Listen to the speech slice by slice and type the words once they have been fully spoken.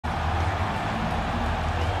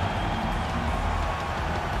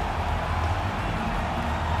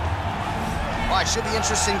right, should be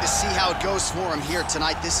interesting to see how it goes for him here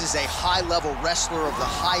tonight. This is a high-level wrestler of the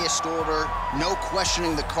highest order. No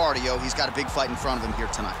questioning the cardio. He's got a big fight in front of him here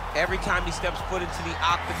tonight. Every time he steps foot into the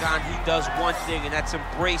octagon, he does one thing, and that's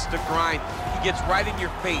embrace the grind. He gets right in your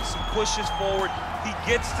face. He pushes forward. He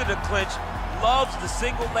gets to the clinch. Loves the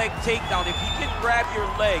single leg takedown. If he can grab your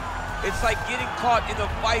leg, it's like getting caught in a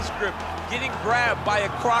vice grip, getting grabbed by a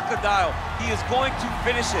crocodile. He is going to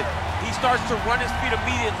finish it. He starts to run his feet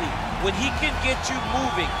immediately. When he can get you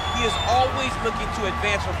moving, he is always looking to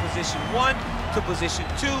advance from position 1 to position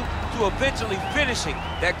 2 to eventually finishing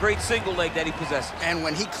that great single leg that he possesses. And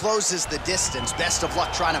when he closes the distance, best of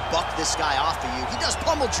luck trying to buck this guy off of you. He does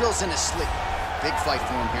pummel drills in his sleep. Big fight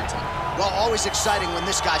for him here tonight. Well, always exciting when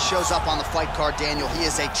this guy shows up on the fight card, Daniel. He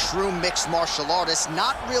is a true mixed martial artist.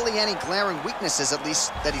 Not really any glaring weaknesses, at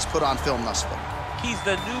least, that he's put on film thus far. He's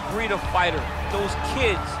the new breed of fighter. Those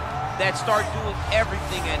kids that start doing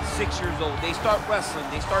everything at 6 years old. They start wrestling,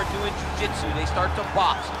 they start doing jiu-jitsu, they start to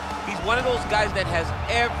box. He's one of those guys that has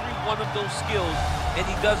every one of those skills, and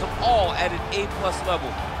he does them all at an A+ level.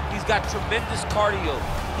 He's got tremendous cardio.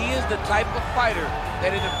 He is the type of fighter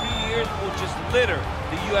that in a few years will just litter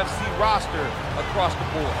the UFC roster across the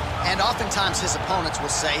board. And oftentimes his opponents will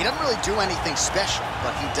say he doesn't really do anything special,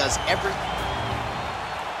 but he does everything.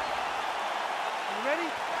 You ready?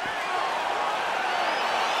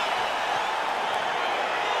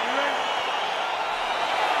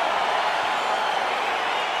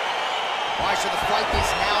 All right, so the fight is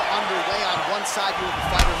now underway. On one side, you have a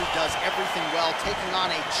fighter who does everything well, taking on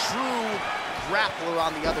a true grappler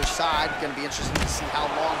on the other side. Going to be interesting to see how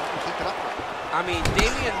long he can keep it up with. I mean,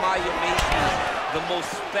 Damian Maia may be the most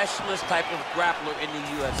specialist type of grappler in the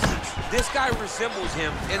UFC. This guy resembles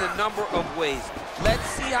him in a number of ways. Let's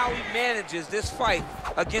see how he manages this fight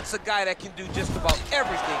against a guy that can do just about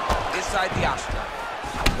everything inside the octagon.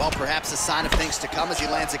 Well, perhaps a sign of things to come as he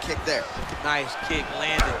lands a kick there. Nice kick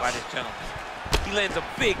landed by this gentleman. He lands a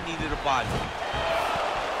big knee to the body.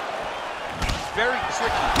 It's very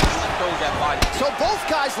tricky when he throws that body. So both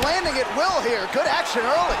guys landing at will here. Good action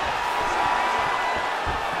early.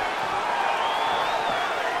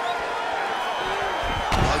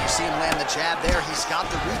 Well, you see him land the jab there. He's got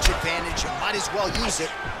the reach advantage. Might as well use it.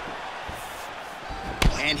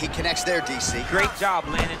 And he connects there, DC. Great job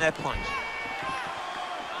landing that punch.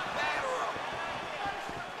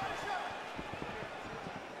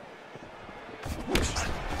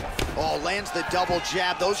 Oh, lands the double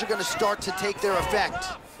jab. Those are going to start to take their effect.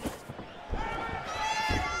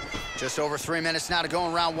 Just over 3 minutes now to go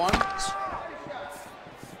in round 1.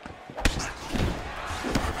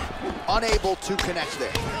 Unable to connect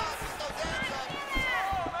there.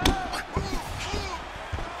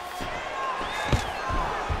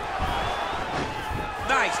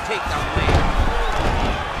 Nice takedown land.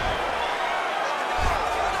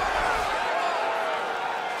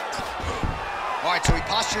 All right, so he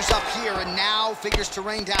postures up here and now figures to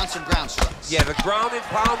rain down some ground strikes. Yeah, the ground and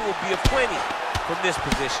pound will be aplenty from this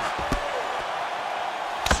position.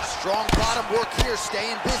 Strong bottom work here,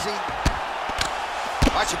 staying busy.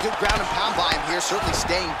 All right, so good ground and pound by him here, certainly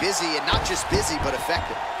staying busy, and not just busy, but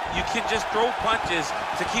effective. You can just throw punches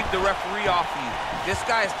to keep the referee off of you. This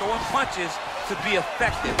guy is throwing punches to be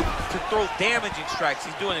effective, to throw damaging strikes.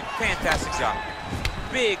 He's doing a fantastic job.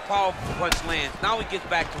 Big, powerful punch lands. Now he gets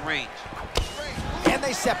back to range. And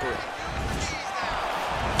they separate.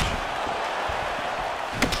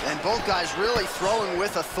 And both guys really throwing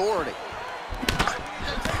with authority.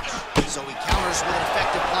 So he counters with an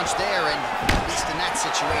effective punch there, and at least in that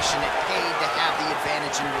situation, it paid to have the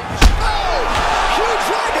advantage in reach. Oh! Huge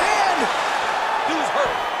right hand! Dude's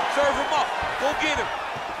hurt. Serve him up. Go get him.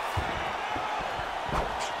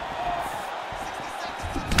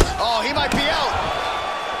 Oh, he might be out.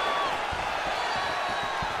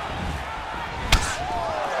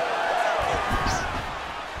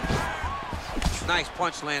 Nice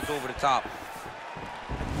punch lands over the top.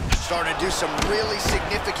 Starting to do some really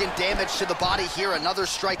significant damage to the body here. Another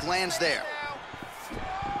strike lands there.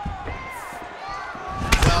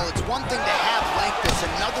 Well, it's one thing to have length, it's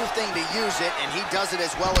another thing to use it, and he does it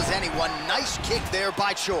as well as anyone. Nice kick there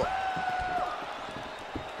by Choi.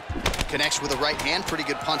 Connects with a right hand, pretty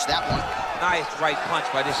good punch that one. Nice right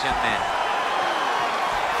punch by this young man.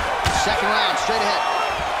 Second round, straight ahead.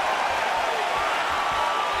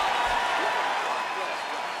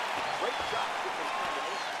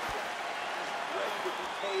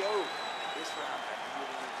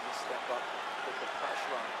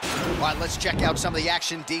 All All right, let's check out some of the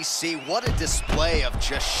action, DC. What a display of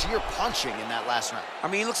just sheer punching in that last round. I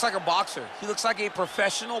mean, he looks like a boxer. He looks like a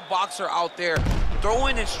professional boxer out there,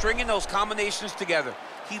 throwing and stringing those combinations together.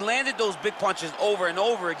 He landed those big punches over and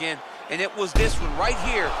over again, and it was this one right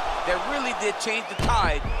here that really did change the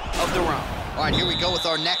tide of the round. All right, here we go with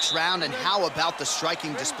our next round, and how about the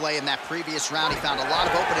striking display in that previous round? He found a lot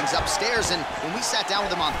of openings upstairs, and when we sat down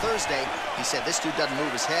with him on Thursday, he said this dude doesn't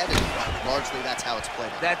move his head, and largely that's how it's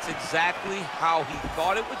played out. That's exactly how he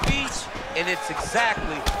thought it would be, and it's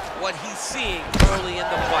exactly what he's seeing early in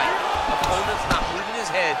the fight. Opponent's not moving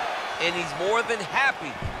his head, and he's more than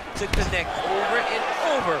happy to connect over and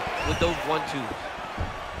over with those 1-2s.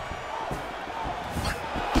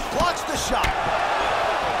 Blocks the shot.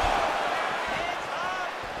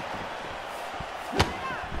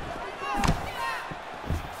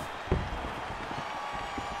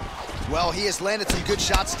 Well, he has landed some good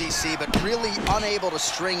shots, DC, but really unable to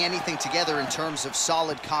string anything together in terms of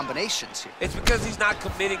solid combinations here. It's because he's not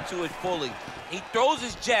committing to it fully. He throws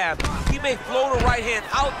his jab. He may float a right hand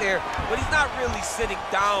out there, but he's not really sitting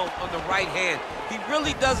down on the right hand. He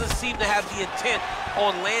really doesn't seem to have the intent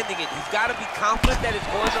on landing it. He's got to be confident that it's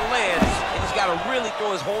going to land, and he's got to really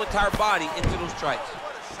throw his whole entire body into those strikes.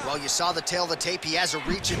 Well, you saw the tail of the tape. He has a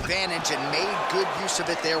reach advantage and made good use of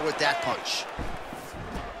it there with that punch.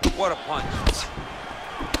 What a punch.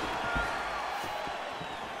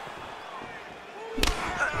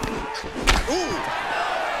 Ooh.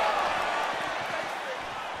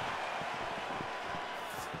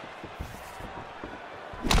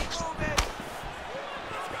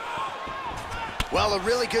 Well, a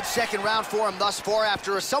really good second round for him thus far.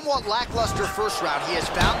 After a somewhat lackluster first round, he has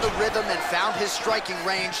found the rhythm and found his striking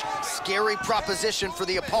range. Scary proposition for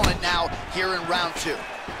the opponent now here in round 2.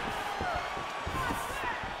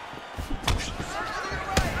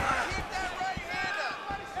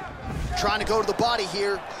 Trying to go to the body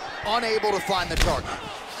here, unable to find the target.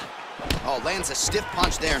 Oh, lands a stiff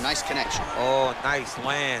punch there, nice connection. Oh, nice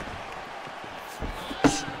land.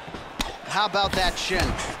 How about that shin?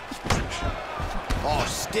 Oh,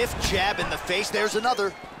 stiff jab in the face, there's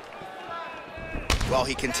another. Well,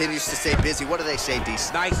 he continues to stay busy. What do they say,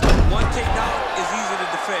 DC? Nice. One takedown is easy to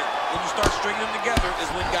defend. When you start stringing them together is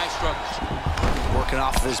when guys struggle. Working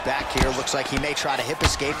off of his back here, looks like he may try to hip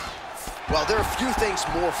escape. Well, there are few things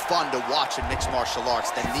more fun to watch in mixed martial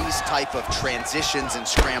arts than these type of transitions and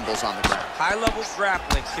scrambles on the ground. High-level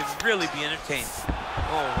grappling can really be entertaining.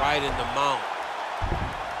 Oh, right in the mount.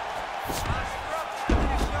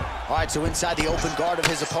 All right, so inside the open guard of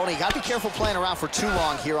his opponent. You gotta be careful playing around for too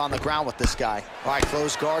long here on the ground with this guy. All right,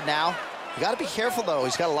 closed guard now. You gotta be careful, though.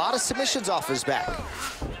 He's got a lot of submissions off his back.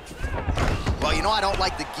 Well, you know, I don't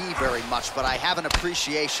like the gi very much, but I have an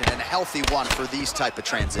appreciation, and a healthy one, for these type of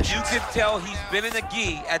transitions. You can tell he's been in a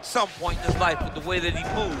gi at some point in his life with the way that he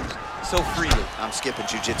moves so freely. I'm skipping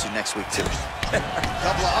jiu-jitsu next week, too.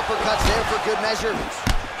 Couple of uppercuts there for good measure.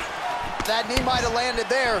 That knee might have landed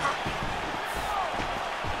there.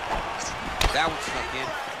 That one snuck in.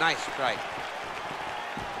 Nice strike.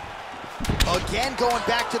 Again, going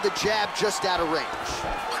back to the jab, just out of range.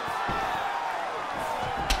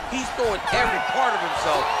 He's throwing every part of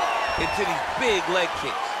himself into these big leg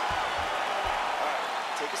kicks. All right,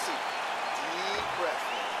 take a seat. Deep breath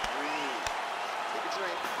in. Breathe. Take a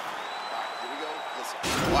drink. All right, here we go. Listen.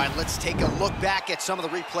 All right, let's take a look back at some of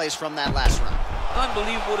the replays from that last round.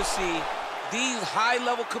 Unbelievable to see these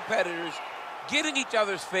high-level competitors get in each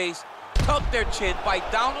other's face, tuck their chin,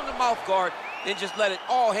 bite down on the mouth guard, and just let it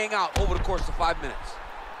all hang out over the course of 5 minutes.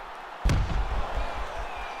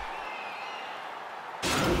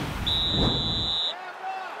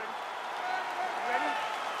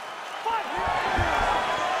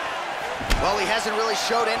 Well, he hasn't really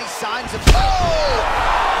showed any signs of... Oh!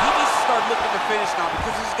 He needs to start looking to finish now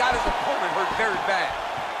because he's got his opponent hurt very bad.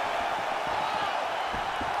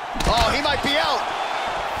 Oh, he might be out.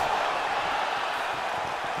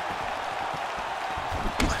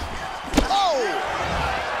 Oh!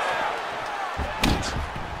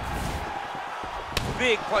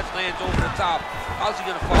 Big punch lands over the top. How's he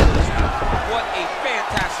gonna follow this one? What a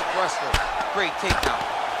fantastic wrestler. Great takedown.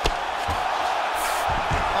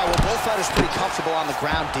 All right, well, both fighters pretty comfortable on the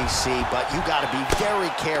ground, DC, but you got to be very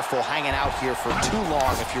careful hanging out here for too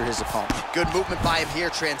long if you're his opponent. Good movement by him here,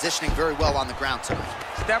 transitioning very well on the ground tonight.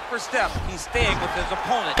 Step for step, he's staying with his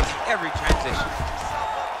opponent in every transition.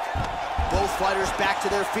 Both fighters back to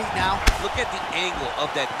their feet now. Look at the angle of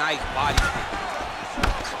that nice body kick.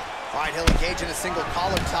 All right, he'll engage in a single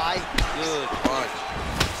collar tie. Good punch.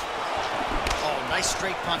 Oh, nice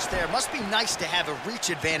straight punch there. Must be nice to have a reach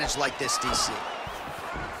advantage like this, DC.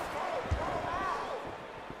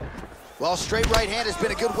 Well, straight right hand has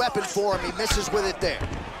been a good weapon for him. He misses with it there.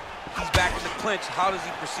 He's back in the clinch. How does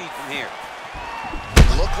he proceed from here?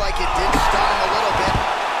 Looked like it did stun him a little bit.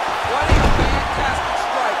 What a fantastic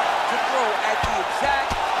strike to throw at the exact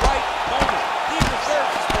right moment. He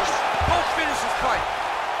deserves this moment. Go finish his fight.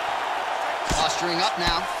 Posturing up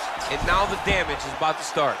now. And now the damage is about to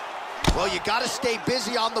start. Well, you got to stay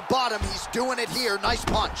busy on the bottom. He's doing it here. Nice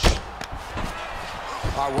punch.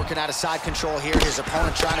 All right, working out of side control here. His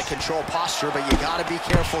opponent trying to control posture, but you got to be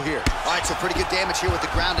careful here. All right, so pretty good damage here with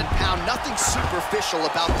the ground and pound. Nothing superficial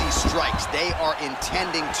about these strikes. They are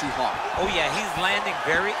intending to harm. Oh, yeah, he's landing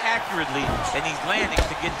very accurately, and he's landing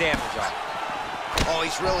to get damage off. Oh,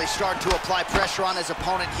 he's really starting to apply pressure on his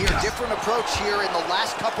opponent here. Different approach here in the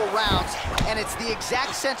last couple rounds, and it's the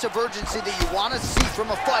exact sense of urgency that you want to see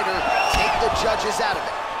from a fighter. Take the judges out of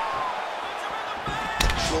it.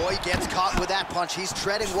 Choi gets caught with that punch. He's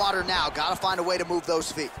treading water now. Got to find a way to move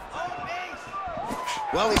those feet.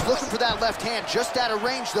 Well, he's looking for that left hand, just out of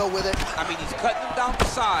range, though, with it. I mean, he's cutting him down to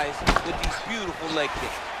size with these beautiful leg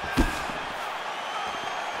kicks.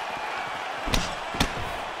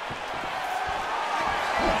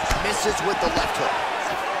 Misses with the left hook.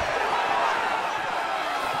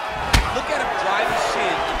 Look at him drive his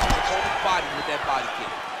shin into the opponent's body with that body kick.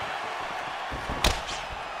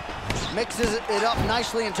 Mixes it up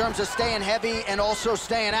nicely in terms of staying heavy and also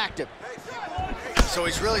staying active. So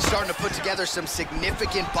he's really starting to put together some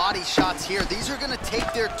significant body shots here. These are going to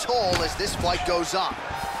take their toll as this fight goes on.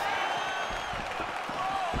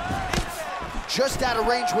 Just out of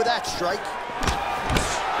range with that strike.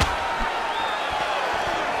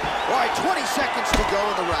 All right, 20 seconds to go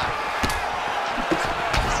in the round.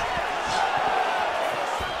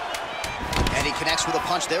 And he connects with a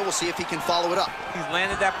punch there. We'll see if he can follow it up. He's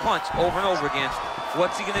landed that punch over and over again.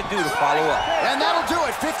 What's he gonna do to follow up? And that'll do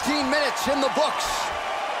it. 15 minutes in the books.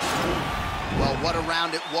 Well, what a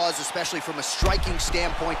round it was, especially from a striking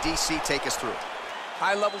standpoint. DC, take us through.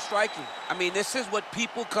 High-level striking. I mean, this is what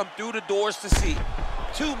people come through the doors to see.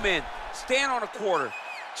 Two men stand on a quarter,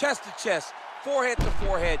 chest to chest, forehead to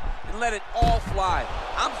forehead, and let it all fly.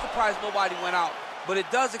 I'm surprised nobody went out, but it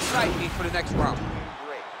does excite me for the next round.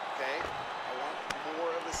 Great, okay? I want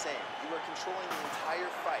more of the same. You are controlling the entire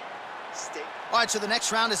fight. Stay. All right, so the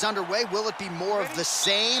next round is underway. Will it be more of the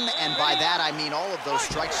same? And by that, I mean all of those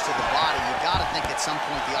strikes to the body. You got to think at some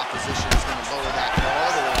point the opposition is going to lower that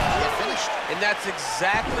guard or get finished. And that's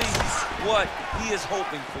exactly what he is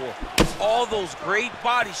hoping for. All those great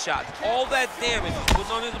body shots, all that damage he's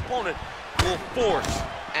putting on his opponent will force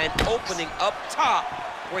an opening up top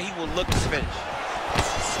where he will look to finish.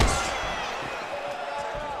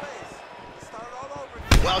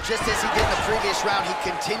 Well, just as he did in the previous round, he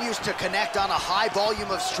continues to connect on a high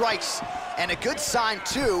volume of strikes. And a good sign,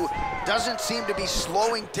 too, doesn't seem to be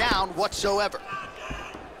slowing down whatsoever.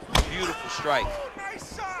 Beautiful strike.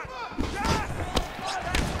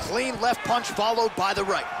 Clean left punch followed by the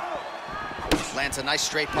right. Lands a nice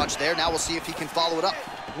straight punch there. Now we'll see if he can follow it up.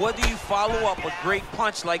 What do you follow up a great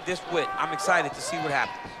punch like this with? I'm excited to see what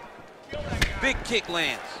happens. Big kick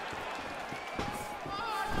lands.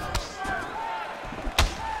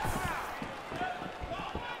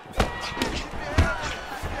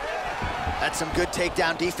 That's some good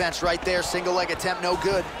takedown defense right there. Single leg attempt, no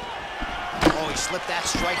good. Oh, he slipped that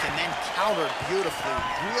strike and then countered beautifully.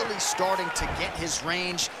 Really starting to get his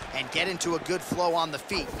range and get into a good flow on the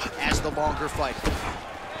feet as the longer fighter.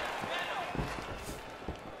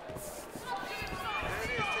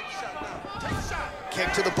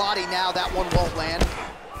 Kick to the body now. That one won't land.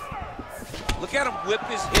 Look at him whip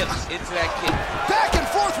his hips into that kick. Back and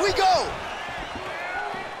forth we go.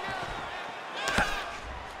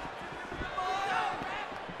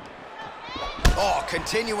 Oh,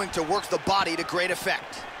 continuing to work the body to great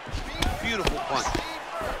effect. Beautiful punch.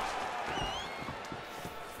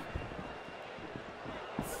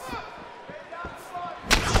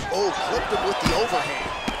 Oh, clipped him with the overhand.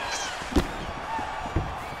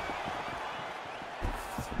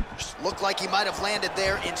 Looked like he might have landed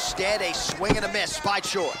there. Instead, a swing and a miss by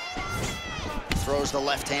Choi. Throws the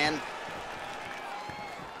left hand.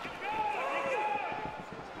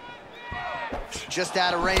 Just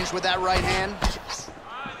out of range with that right hand.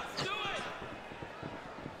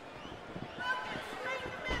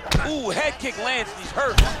 Ooh, head kick lands, and he's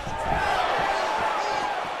hurt.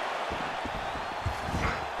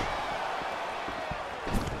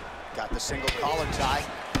 Got the single collar tie.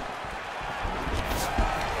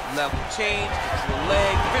 Level change, to the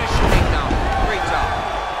leg, finish the takedown. Great job.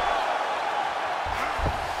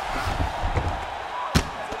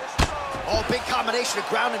 Oh, big combination of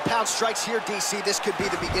ground and pound strikes here, DC. This could be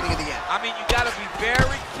the beginning of the end. I mean, you got to be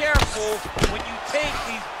very careful when you take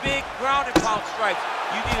these big ground and pound strikes.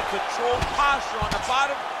 You need a controlled posture on the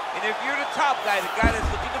bottom, and if you're the top guy, the guy that's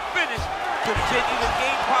looking to finish, continue to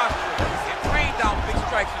gain posture and rain down big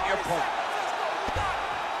strikes on your opponent.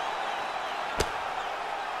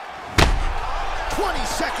 20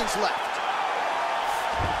 seconds left.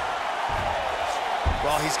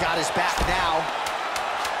 Well, he's got his back now.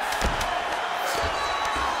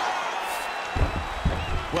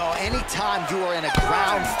 Well, anytime you are in a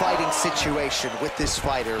ground fighting situation with this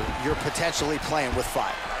fighter, you're potentially playing with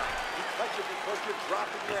fire. You touch it because you're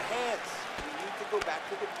dropping your hands. You need to go back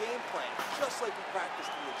to the game plan, just like we practiced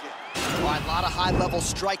in the gym. All right, a lot of high-level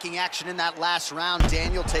striking action in that last round.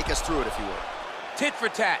 Daniel, take us through it, if you will. Tit for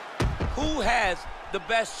tat. Who has the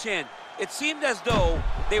best chin? It seemed as though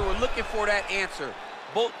they were looking for that answer.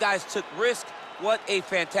 Both guys took risk. What a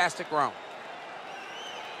fantastic round.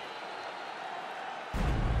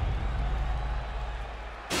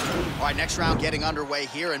 All right, next round getting underway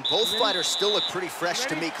here, and both fighters still look pretty fresh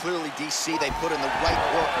to me. Clearly, DC, they put in the right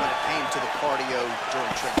work when it came to the cardio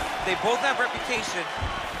during training. They both have reputation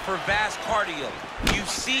for vast cardio. You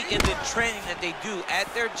see in the training that they do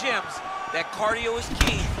at their gyms that cardio is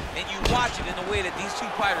key, and you watch it in the way that these two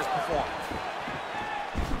fighters perform.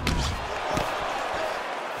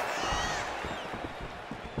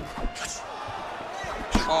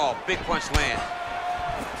 Oh, big punch land.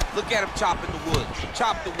 Look at him chopping the wood.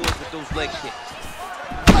 Chop the wood with those leg kicks.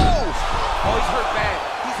 Oh! Oh, he's hurt bad.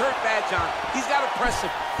 He's hurt bad, John. He's got to press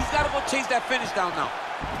him. He's got to go chase that finish down now.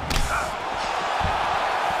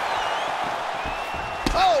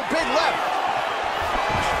 Oh, big left.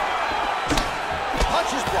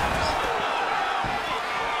 Punches blocked.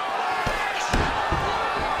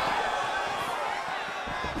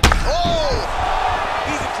 Oh!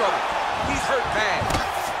 He's in trouble. He's hurt bad.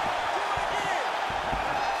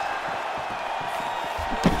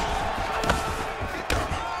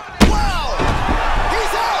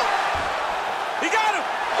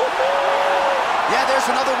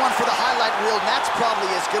 Another one for the highlight reel, and that's probably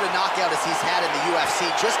as good a knockout as he's had in the UFC.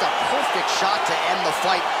 Just a perfect shot to end the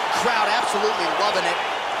fight. Crowd absolutely loving it.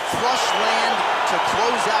 Flush land to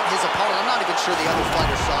close out his opponent. I'm not even sure the other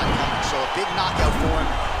fighter saw it coming, so a big knockout for him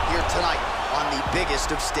here tonight on the biggest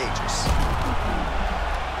of stages.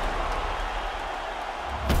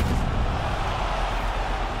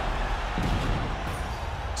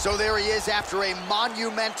 So there he is after a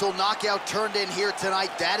monumental knockout turned in here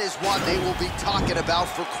tonight. That is one they will be talking about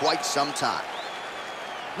for quite some time.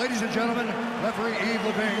 Ladies and gentlemen, referee Yves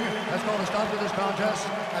Leving has called a stop to this contest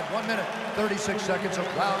at 1 minute, 36 seconds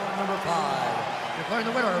of round number 5. Declaring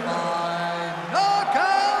the winner by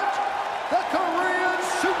knockout, the Korean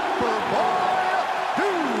Superboy,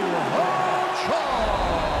 doohochoi.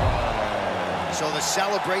 So the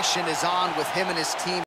celebration is on with him and his team.